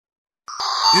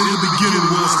In the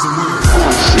beginning was the word.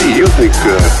 I see, you think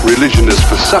religion is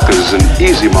for suckers and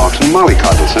easy marks and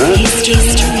mollycoddles, huh?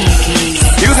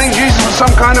 You think Jesus was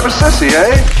some kind of a sissy,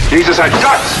 eh? Jesus had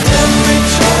guts! Every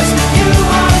choice that you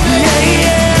are made,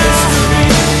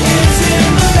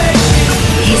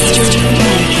 history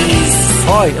makers.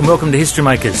 Hi and welcome to History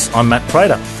Makers. I'm Matt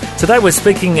Prater. Today we're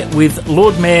speaking with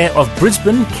Lord Mayor of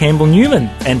Brisbane, Campbell Newman,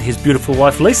 and his beautiful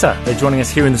wife Lisa. They're joining us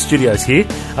here in the studios here,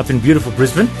 up in beautiful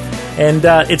Brisbane. And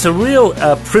it's a real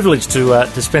privilege to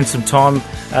spend some time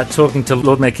talking to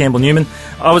Lord Mayor Campbell Newman.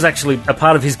 I was actually a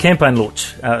part of his campaign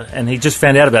launch, and he just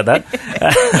found out about that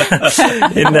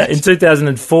in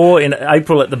 2004, in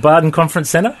April at the Barden Conference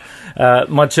Centre.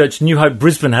 My church, New Hope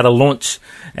Brisbane, had a launch,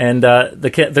 and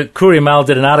the Courier Mail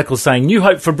did an article saying, New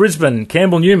Hope for Brisbane,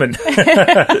 Campbell Newman.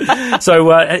 So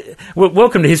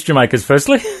welcome to History Makers,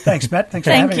 firstly. Thanks, Matt. Thanks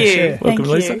for having us. Yeah. Welcome,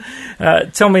 Lisa.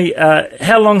 Tell me,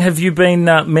 how long have you been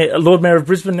Lord Mayor of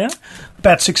Brisbane now?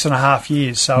 About 6.5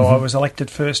 years. So I was elected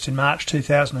first in March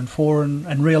 2004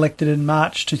 and re-elected in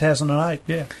March 2008,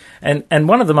 yeah. And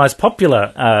one of the most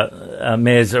popular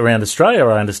mayors around Australia,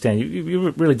 I understand.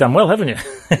 You've really done well, haven't you?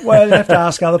 Well, you'll have to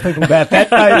ask other people about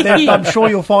that. I'm sure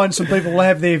you'll find some people will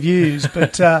have their views.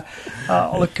 But,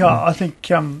 look, I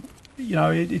think...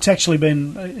 it's actually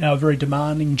been a very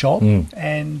demanding job,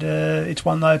 and it's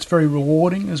one that's very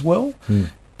rewarding as well.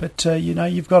 But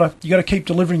you've got to keep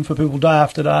delivering for people day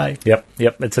after day. Yep,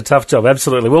 it's a tough job,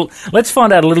 absolutely. Well, let's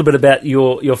find out a little bit about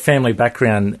your family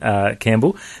background,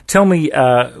 Campbell. Tell me,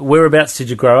 whereabouts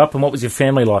did you grow up, and what was your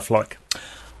family life like?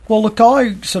 Well, look,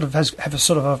 I sort of have a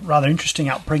sort of a rather interesting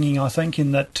upbringing, I think,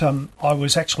 in that I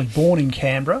was actually born in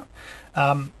Canberra.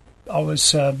 I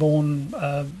was born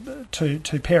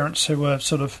to parents who were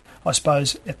sort of, I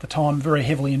suppose, at the time very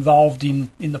heavily involved in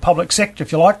the public sector,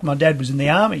 if you like. My dad was in the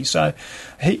army, so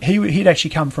he'd actually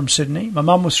come from Sydney. My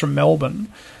mum was from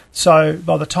Melbourne. So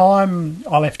by the time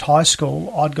I left high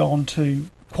school, I'd gone to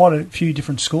quite a few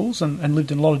different schools and lived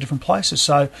in a lot of different places.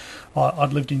 So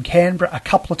I'd lived in Canberra a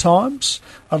couple of times.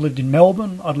 I'd lived in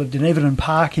Melbourne. I'd lived in Everton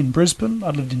Park in Brisbane.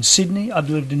 I'd lived in Sydney. I'd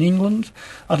lived in England.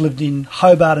 I'd lived in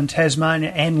Hobart and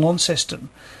Tasmania and Launceston.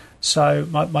 So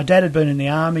my dad had been in the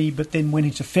army but then went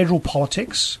into federal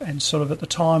politics, and sort of at the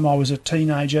time I was a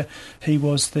teenager, he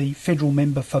was the federal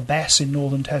member for Bass in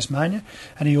northern Tasmania,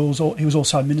 and he was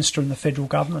also a minister in the federal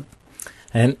government.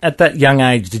 And at that young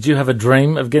age, did you have a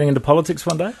dream of getting into politics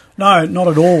one day? No, not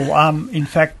at all. In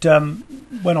fact,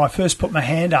 when I first put my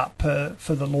hand up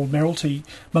for the Lord Mayoralty,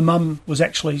 my mum was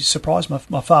actually surprised.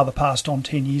 My father passed on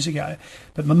 10 years ago,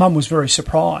 but my mum was very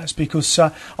surprised because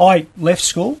I left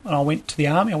school and I went to the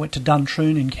army. I went to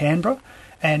Duntroon in Canberra,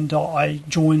 and I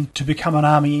joined to become an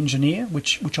army engineer,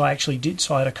 which I actually did.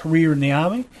 So I had a career in the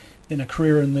army, then a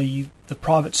career in the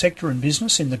private sector and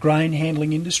business, in the grain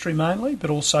handling industry mainly, but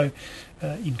also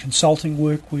in consulting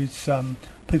work with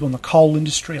people in the coal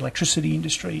industry, electricity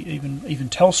industry, even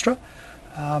Telstra.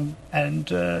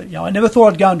 I never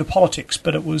thought I'd go into politics,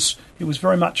 but it was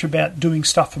very much about doing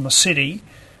stuff for my city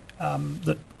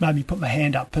that made me put my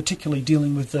hand up, particularly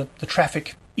dealing with the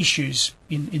traffic issues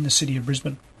in the city of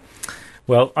Brisbane.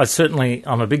 Well,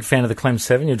 I'm a big fan of the Clem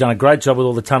 7. You've done a great job with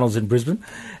all the tunnels in Brisbane.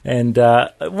 And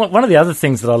one of the other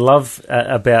things that I love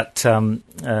about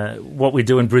what we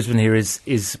do in Brisbane here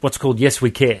is what's called Yes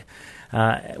We Care,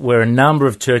 where a number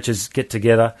of churches get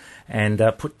together and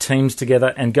put teams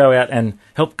together and go out and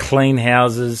help clean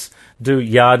houses, do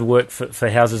yard work for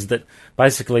houses that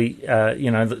basically,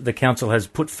 the council has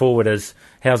put forward as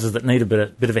houses that need a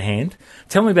bit of a hand.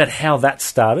 Tell me about how that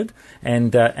started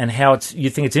and how you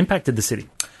think it's impacted the city.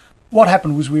 What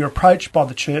happened was we were approached by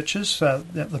the churches,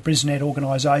 the BrisNet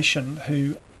organisation,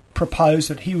 who proposed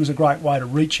that here was a great way to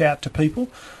reach out to people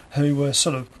who were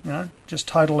sort of, just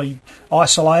totally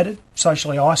isolated,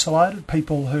 socially isolated,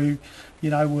 people who,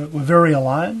 were very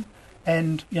alone.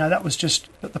 And, that was just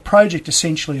that the project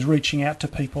essentially is reaching out to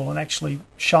people and actually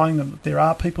showing them that there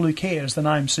are people who care, as the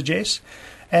name suggests.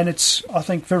 And it's, I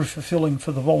think, very fulfilling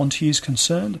for the volunteers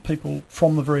concerned, the people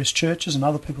from the various churches and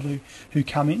other people who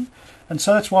come in. And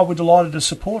so that's why we're delighted to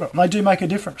support it. And they do make a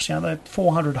difference. They had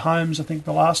 400 homes, I think,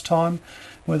 the last time,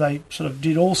 where they sort of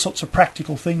did all sorts of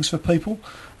practical things for people,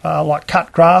 like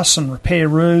cut grass and repair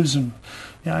roofs and,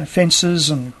 fences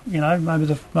and, maybe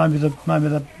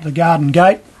the garden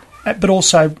gate, but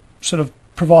also sort of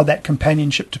provide that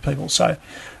companionship to people. So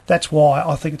that's why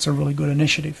I think it's a really good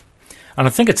initiative. And I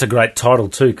think it's a great title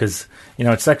too, because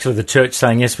it's actually the church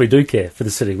saying, yes, we do care for the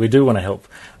city. We do want to help.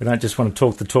 We don't just want to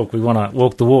talk the talk. We want to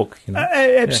walk the walk.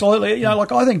 Absolutely. Yeah.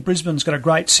 I think Brisbane's got a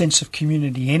great sense of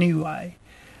community anyway.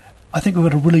 I think we've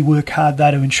got to really work hard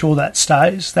though to ensure that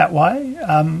stays that way,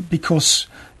 because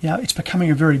it's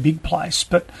becoming a very big place.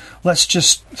 But let's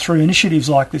just, through initiatives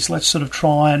like this, let's sort of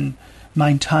try and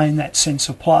maintain that sense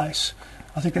of place.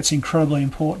 I think that's incredibly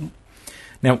important.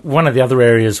 Now, one of the other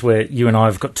areas where you and I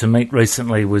have got to meet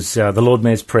recently was the Lord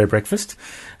Mayor's prayer breakfast.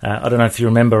 I don't know if you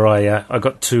remember, I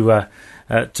got to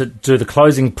do the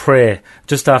closing prayer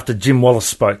just after Jim Wallace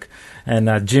spoke.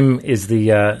 And Jim is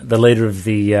the leader of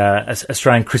the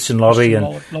Australian Christian Lobby,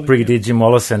 Brigadier Jim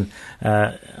Wallace. And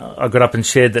I got up and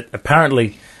shared that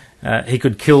apparently he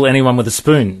could kill anyone with a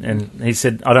spoon. And he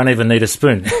said, I don't even need a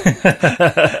spoon.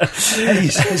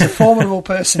 He's a formidable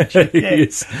person. Yeah. He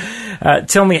is.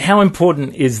 Tell me, how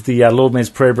important is the Lord Mayor's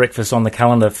prayer breakfast on the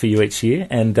calendar for you each year?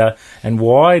 And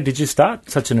why did you start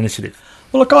such an initiative?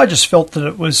 Well, look, I just felt that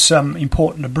it was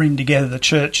important to bring together the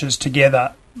churches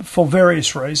together for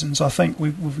various reasons. I think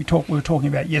we were talking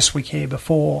about Yes We Care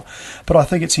before, but I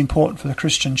think it's important for the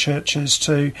Christian churches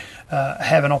to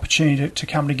have an opportunity to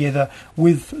come together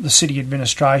with the city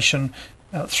administration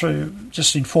through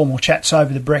just informal chats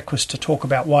over the breakfast to talk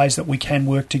about ways that we can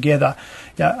work together.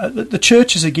 The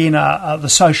churches, again, are the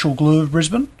social glue of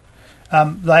Brisbane.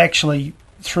 They actually,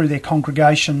 through their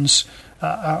congregations,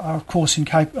 are of course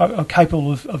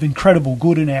capable of incredible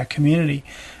good in our community.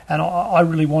 And I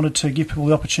really wanted to give people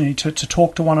the opportunity to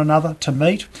talk to one another, to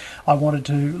meet. I wanted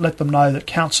to let them know that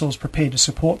council is prepared to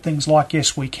support things like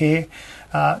Yes We Care,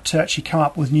 to actually come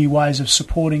up with new ways of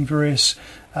supporting various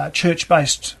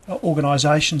church-based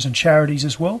organisations and charities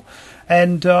as well.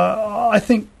 And I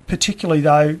think particularly,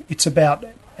 though, it's about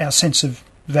our sense of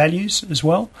values as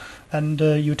well. And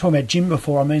you were talking about Jim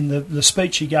before. I mean, the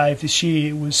speech he gave this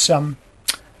year was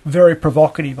very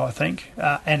provocative, I think,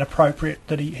 and appropriate,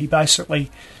 that he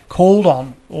basically called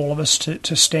on all of us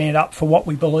to stand up for what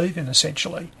we believe in,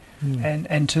 essentially,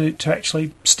 and to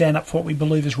actually stand up for what we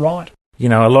believe is right. You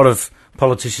know, a lot of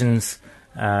politicians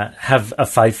have a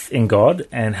faith in God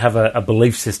and have a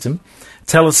belief system.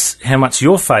 Tell us how much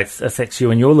your faith affects you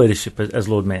and your leadership as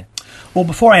Lord Mayor. Well,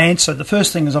 before I answer, the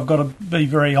first thing is I've got to be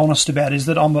very honest about is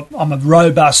that I'm a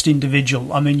robust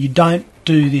individual. I mean, you don't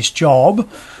do this job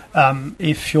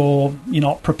if you're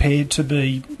not prepared to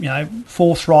be,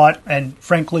 forthright and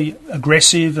frankly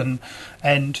aggressive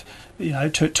and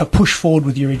to push forward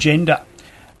with your agenda.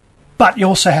 But you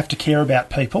also have to care about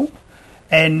people.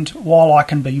 And while I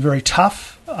can be very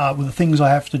tough with the things I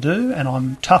have to do, and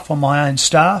I'm tough on my own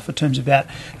staff in terms about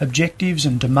objectives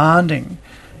and demanding,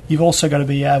 you've also got to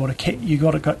be able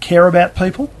to care about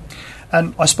people.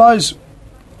 And I suppose,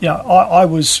 I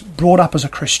was brought up as a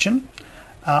Christian.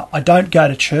 I don't go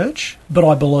to church, but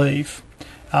I believe.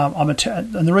 And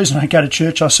the reason I go to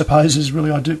church, I suppose, is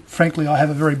really I have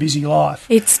a very busy life.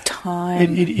 It's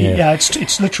time.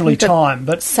 It's literally time.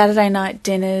 But Saturday night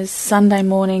dinners, Sunday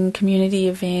morning community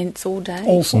events, all day.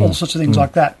 All sorts of things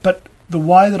like that. But the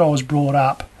way that I was brought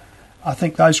up, I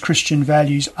think those Christian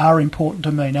values are important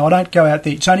to me. Now, I don't go out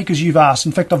there. It's only because you've asked.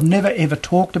 In fact, I've never, ever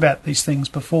talked about these things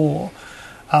before,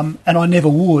 and I never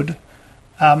would,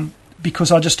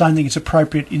 because I just don't think it's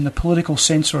appropriate in the political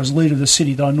sense or as leader of the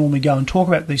city that I normally go and talk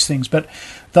about these things. But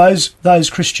those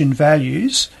Christian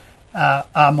values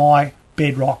are my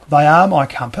bedrock. They are my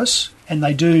compass, and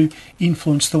they do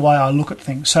influence the way I look at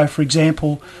things. So, for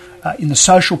example, in the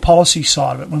social policy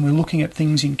side of it, when we're looking at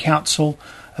things in council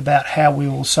about how we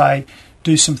will, say,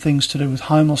 do some things to do with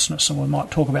homelessness, and we might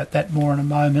talk about that more in a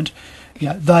moment,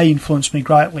 they influence me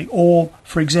greatly. Or,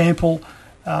 for example,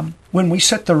 when we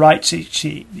set the rates each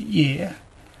year,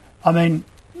 I mean,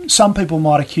 some people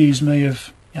might accuse me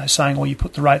of saying, you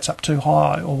put the rates up too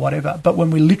high or whatever, but when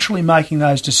we're literally making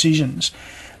those decisions,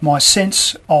 my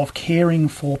sense of caring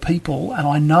for people, and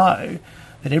I know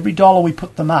that every dollar we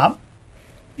put them up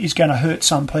is going to hurt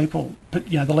some people, but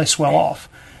the less well off.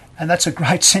 And that's a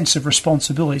great sense of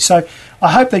responsibility. So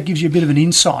I hope that gives you a bit of an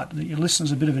insight, that your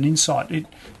listeners a bit of an insight.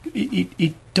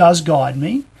 It does guide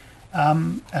me,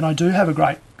 and I do have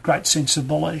a great sense of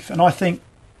belief. And I think,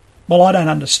 I don't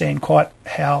understand quite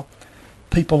how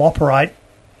people operate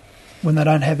when they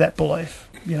don't have that belief.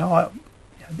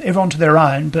 Everyone to their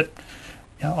own, but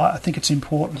I think it's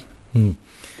important.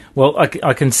 Well,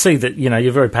 I can see that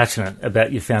you're very passionate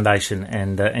about your foundation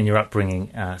and your upbringing.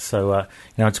 So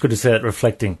it's good to see that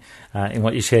reflecting in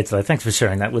what you shared today. Thanks for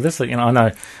sharing that with us. I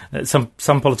know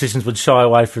some politicians would shy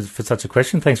away for such a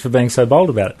question. Thanks for being so bold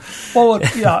about it. Well,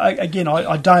 again,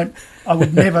 I don't. I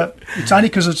would never. It's only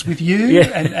because it's with you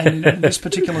and this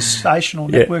particular station or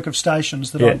network of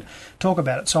stations that I talk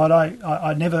about it. So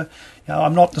I never.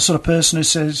 I'm not the sort of person who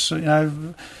says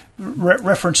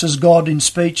references God in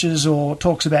speeches or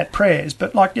talks about prayers,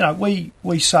 but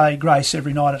we say grace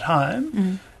every night at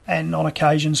home, and on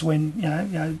occasions when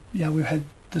we've had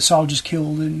the soldiers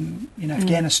killed in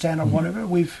Afghanistan or whatever,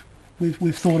 we've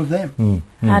thought of them.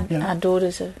 Our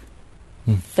daughters are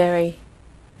very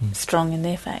strong in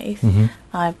their faith.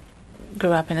 I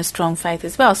grew up in a strong faith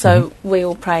as well, so we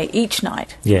all pray each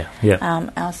night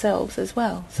ourselves as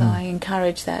well. So I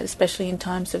encourage that, especially in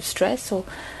times of stress or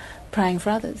praying for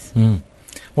others.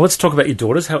 Well, let's talk about your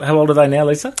daughters. How old are they now,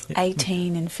 Lisa?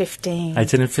 18 and 15.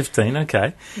 18 and 15,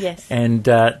 okay. Yes. And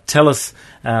tell us,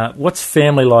 what's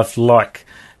family life like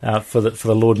for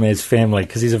the Lord Mayor's family?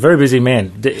 Because he's a very busy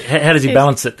man. How does he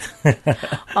balance it?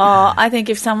 I think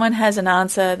if someone has an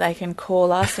answer, they can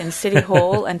call us in City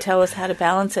Hall and tell us how to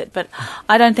balance it. But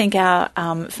I don't think our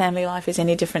family life is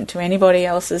any different to anybody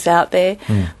else's out there,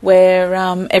 where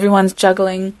everyone's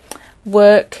juggling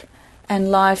work and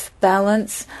life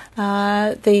balance.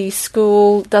 The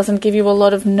school doesn't give you a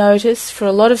lot of notice for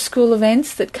a lot of school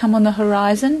events that come on the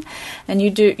horizon, and you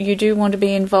do want to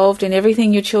be involved in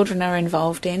everything your children are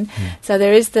involved in. So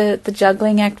there is the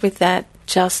juggling act with that,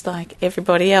 just like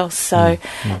everybody else. So,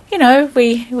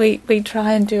 we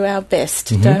try and do our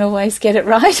best. Don't always get it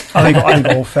right. I think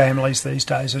all families these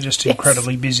days are just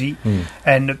incredibly busy,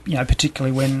 and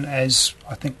particularly when, as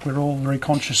I think we're all very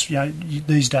conscious,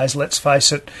 these days, let's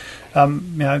face it,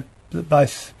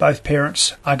 both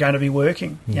parents are going to be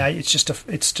working. It's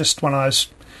just one of those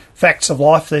facts of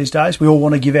life these days. We all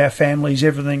want to give our families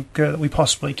everything that we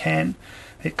possibly can.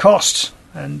 It costs,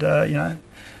 and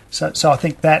so I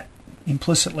think that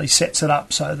implicitly sets it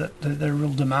up so that there are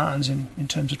real demands in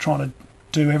terms of trying to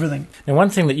do everything. Now, one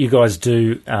thing that you guys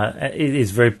do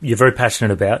you're very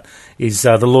passionate about is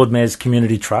the Lord Mayor's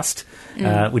Community Trust.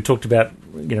 We talked about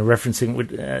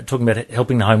talking about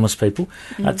helping the homeless people.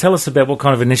 Tell us about what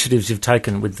kind of initiatives you've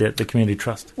taken with the Community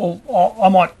Trust. Well, I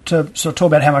might sort of talk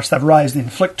about how much they've raised and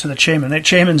flick to the chairman. Their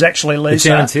chairman's actually Lisa. The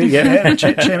chairman's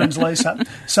here, chairman's Lisa.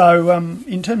 So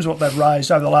in terms of what they've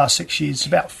raised over the last 6 years, it's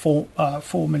about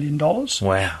 $4 million.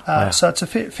 Wow. So it's a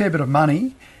fair bit of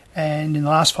money. And in the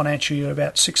last financial year,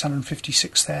 about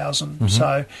 656,000.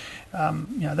 So,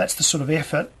 that's the sort of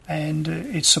effort, and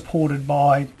it's supported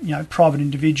by private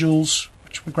individuals,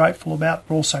 which we're grateful about,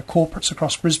 but also corporates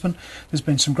across Brisbane. There's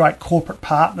been some great corporate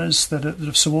partners that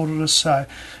have supported us. So,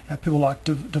 people like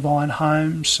Divine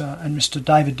Homes and Mr.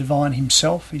 David Divine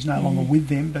himself. He's no longer with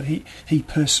them, but he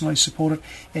personally supported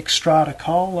Extrata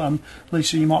Coal.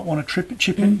 Lisa, you might want to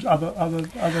chip in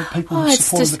other people who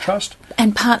supported the trust.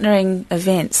 And partnering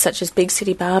events such as Big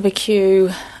City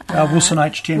Barbecue, Wilson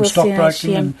HTM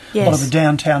Stockbroking, and a lot of the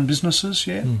downtown businesses.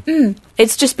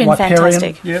 It's just been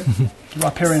fantastic.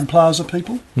 Riparian Plaza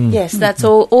people. Yes, that's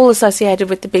all associated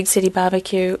with the Big City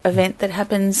Barbecue event that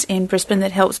happens in Brisbane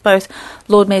that helps both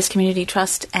Lord Mayor's Community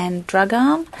Trust and Drug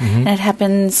Arm, and it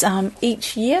happens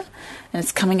each year, and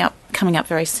it's coming up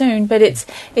very soon. But it's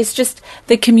just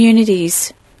the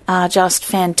communities are just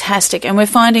fantastic, and we're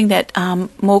finding that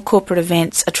more corporate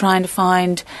events are trying to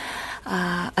find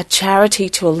a charity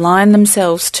to align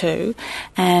themselves to,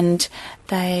 and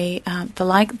the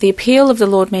appeal of the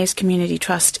Lord Mayor's Community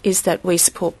Trust is that we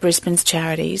support Brisbane's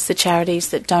charities, the charities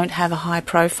that don't have a high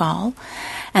profile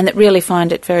and that really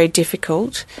find it very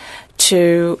difficult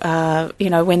to,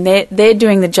 when they're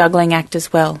doing the juggling act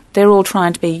as well. They're all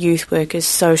trying to be youth workers,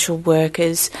 social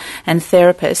workers and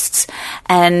therapists,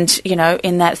 and,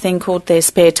 in that thing called their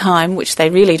spare time, which they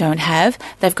really don't have,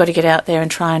 they've got to get out there and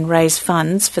try and raise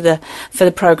funds for the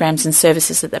programs and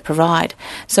services that they provide.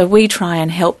 So we try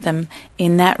and help them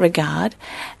in that regard,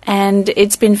 and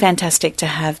it's been fantastic to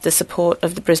have the support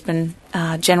of the Brisbane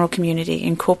general community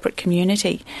and corporate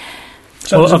community.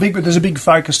 So there's a big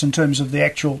focus in terms of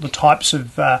the types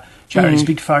of charities.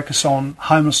 Big focus on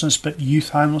homelessness, but youth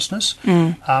homelessness.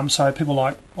 So people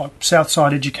like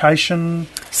Southside Education,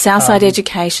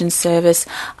 Education Service,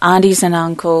 Aunties and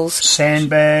Uncles,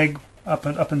 Sandbag up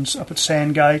at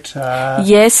Sandgate.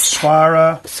 Yes,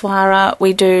 Swara.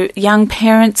 We do young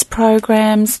parents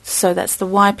programs. So that's the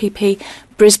YPP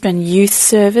Brisbane Youth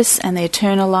Service and the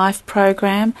Eternal Life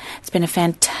program. It's been a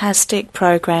fantastic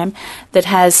program that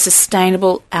has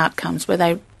sustainable outcomes where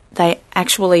they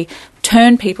actually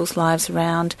turn people's lives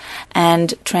around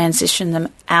and transition them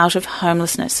out of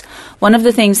homelessness. One of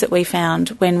the things that we found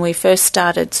when we first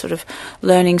started sort of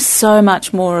learning so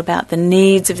much more about the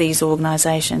needs of these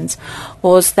organisations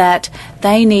was that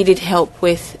they needed help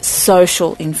with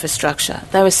social infrastructure.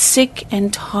 They were sick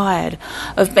and tired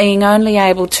of being only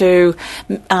able to,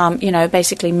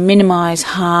 basically minimise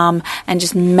harm and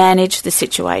just manage the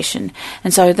situation.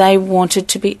 And so they wanted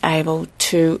to be able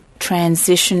to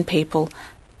transition people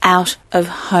out of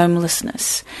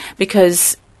homelessness,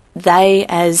 because they,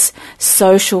 as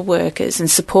social workers and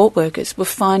support workers, were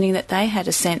finding that they had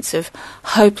a sense of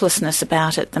hopelessness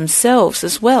about it themselves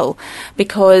as well,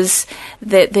 because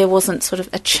there wasn't sort of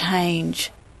a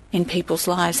change in people's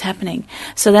lives happening.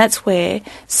 So that's where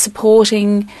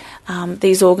supporting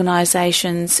these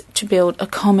organisations to build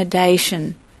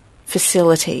accommodation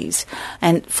facilities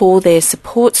and for their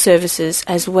support services,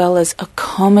 as well as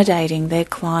accommodating their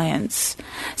clients,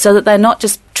 so that they're not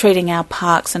just treating our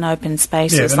parks and open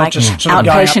spaces like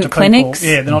outpatient clinics.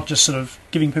 They're not just sort of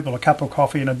giving people a cup of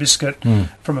coffee and a biscuit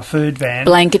from a food van,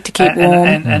 blanket to keep warm,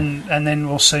 and then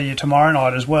we'll see you tomorrow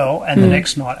night as well, and the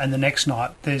next night and the next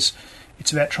night.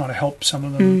 It's about trying to help some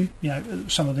of them.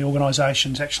 Some of the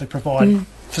organisations actually provide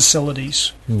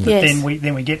facilities that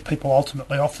then we get people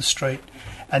ultimately off the street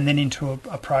and then into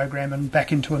a program and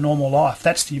back into a normal life.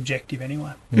 That's the objective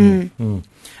anyway. And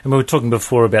we were talking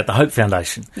before about the Hope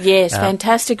Foundation. Yes,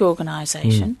 fantastic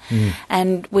organisation.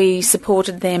 And we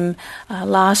supported them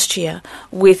last year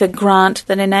with a grant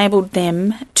that enabled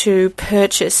them to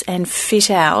purchase and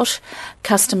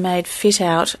custom-made fit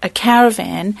out a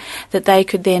caravan that they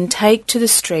could then take to the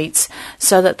streets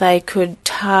so that they could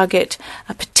target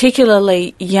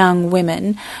particularly young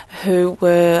women who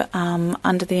were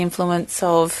under the influence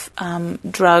of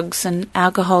drugs and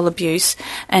alcohol abuse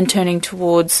and turning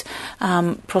towards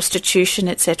prostitution,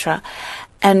 etc.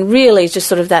 And really just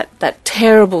sort of that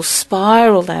terrible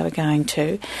spiral they were going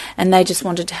to, and they just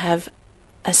wanted to have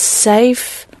a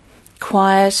safe,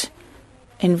 quiet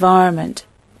environment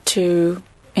to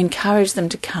encourage them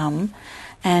to come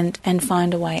and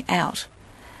find a way out.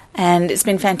 And it's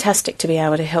been fantastic to be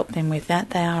able to help them with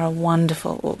that. They are a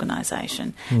wonderful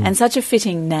organisation and such a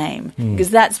fitting name, because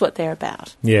that's what they're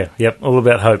about. Yeah, yep, all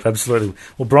about hope, absolutely.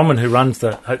 Well, Bronwyn, who runs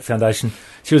the Hope Foundation,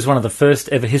 she was one of the first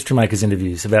ever History Makers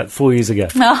interviews about 4 years ago.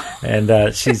 Oh.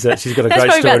 And she's got a great story to tell. That's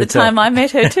probably about the time I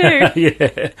met her too.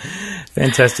 Yeah,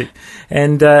 fantastic.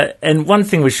 And one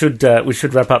thing we should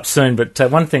wrap up soon, but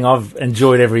one thing I've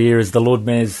enjoyed every year is the Lord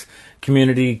Mayor's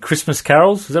Community Christmas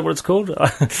Carols. Is that what it's called?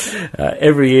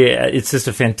 Every year, it's just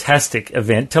a fantastic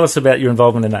event. Tell us about your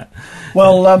involvement in that.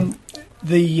 Well,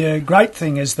 the great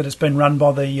thing is that it's been run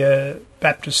by the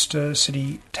Baptist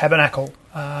City Tabernacle,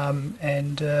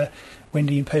 and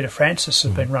Wendy and Peter Francis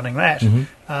have been running that,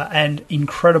 and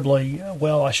incredibly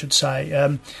well, I should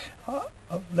say.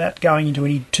 Without going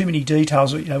into too many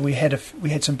details, we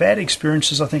had some bad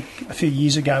experiences, I think, a few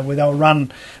years ago where they were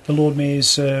run. The Lord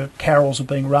Mayor's carols are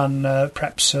being run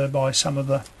perhaps by some of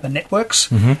the networks,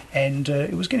 and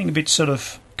it was getting a bit sort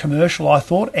of commercial, I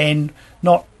thought, and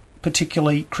not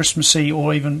particularly Christmassy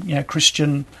or even the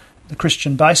Christian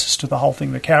basis to the whole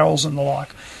thing, the carols and the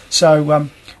like. So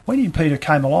Wendy and Peter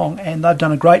came along, and they've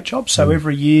done a great job. So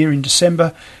every year in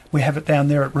December we have it down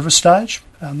there at River Stage,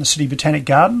 the City Botanic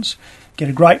Gardens. Get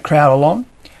a great crowd along.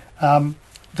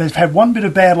 They've had one bit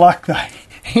of bad luck though.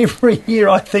 Every year,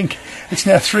 I think it's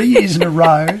now 3 years in a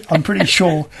row, I'm pretty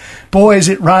sure. Boy, has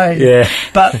it rained. Yeah.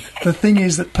 But the thing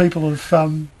is that people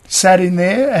have sat in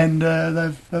there, and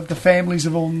the families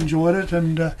have all enjoyed it,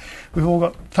 and we've all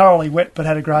got thoroughly wet but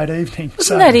had a great evening.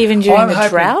 Wasn't that even during the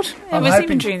drought? It was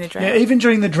even during the drought. Yeah, even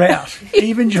during the drought.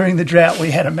 Even during the drought, we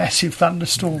had a massive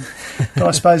thunderstorm. But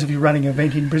I suppose if you're running an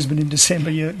event in Brisbane in December,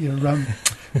 you're going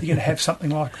to have something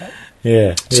like that.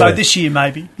 Yeah. So this year,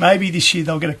 maybe this year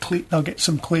they'll get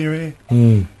some clear air.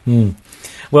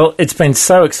 Well, it's been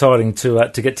so exciting to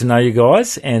get to know you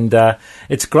guys, and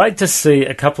it's great to see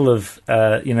a couple of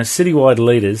citywide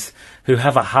leaders who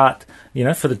have a heart,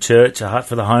 for the church, a heart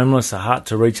for the homeless, a heart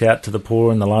to reach out to the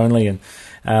poor and the lonely. And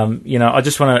I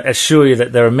just want to assure you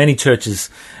that there are many churches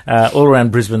all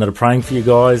around Brisbane that are praying for you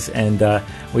guys, and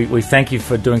we thank you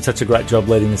for doing such a great job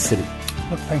leading the city.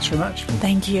 Look, thanks very much.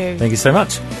 Thank you. Thank you so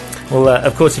much. Well,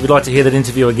 of course, if you'd like to hear that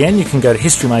interview again, you can go to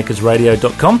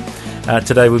historymakersradio.com.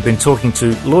 Today we've been talking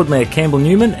to Lord Mayor Campbell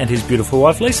Newman and his beautiful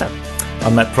wife Lisa.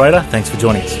 I'm Matt Prater. Thanks for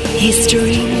joining us.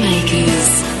 History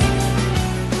Makers.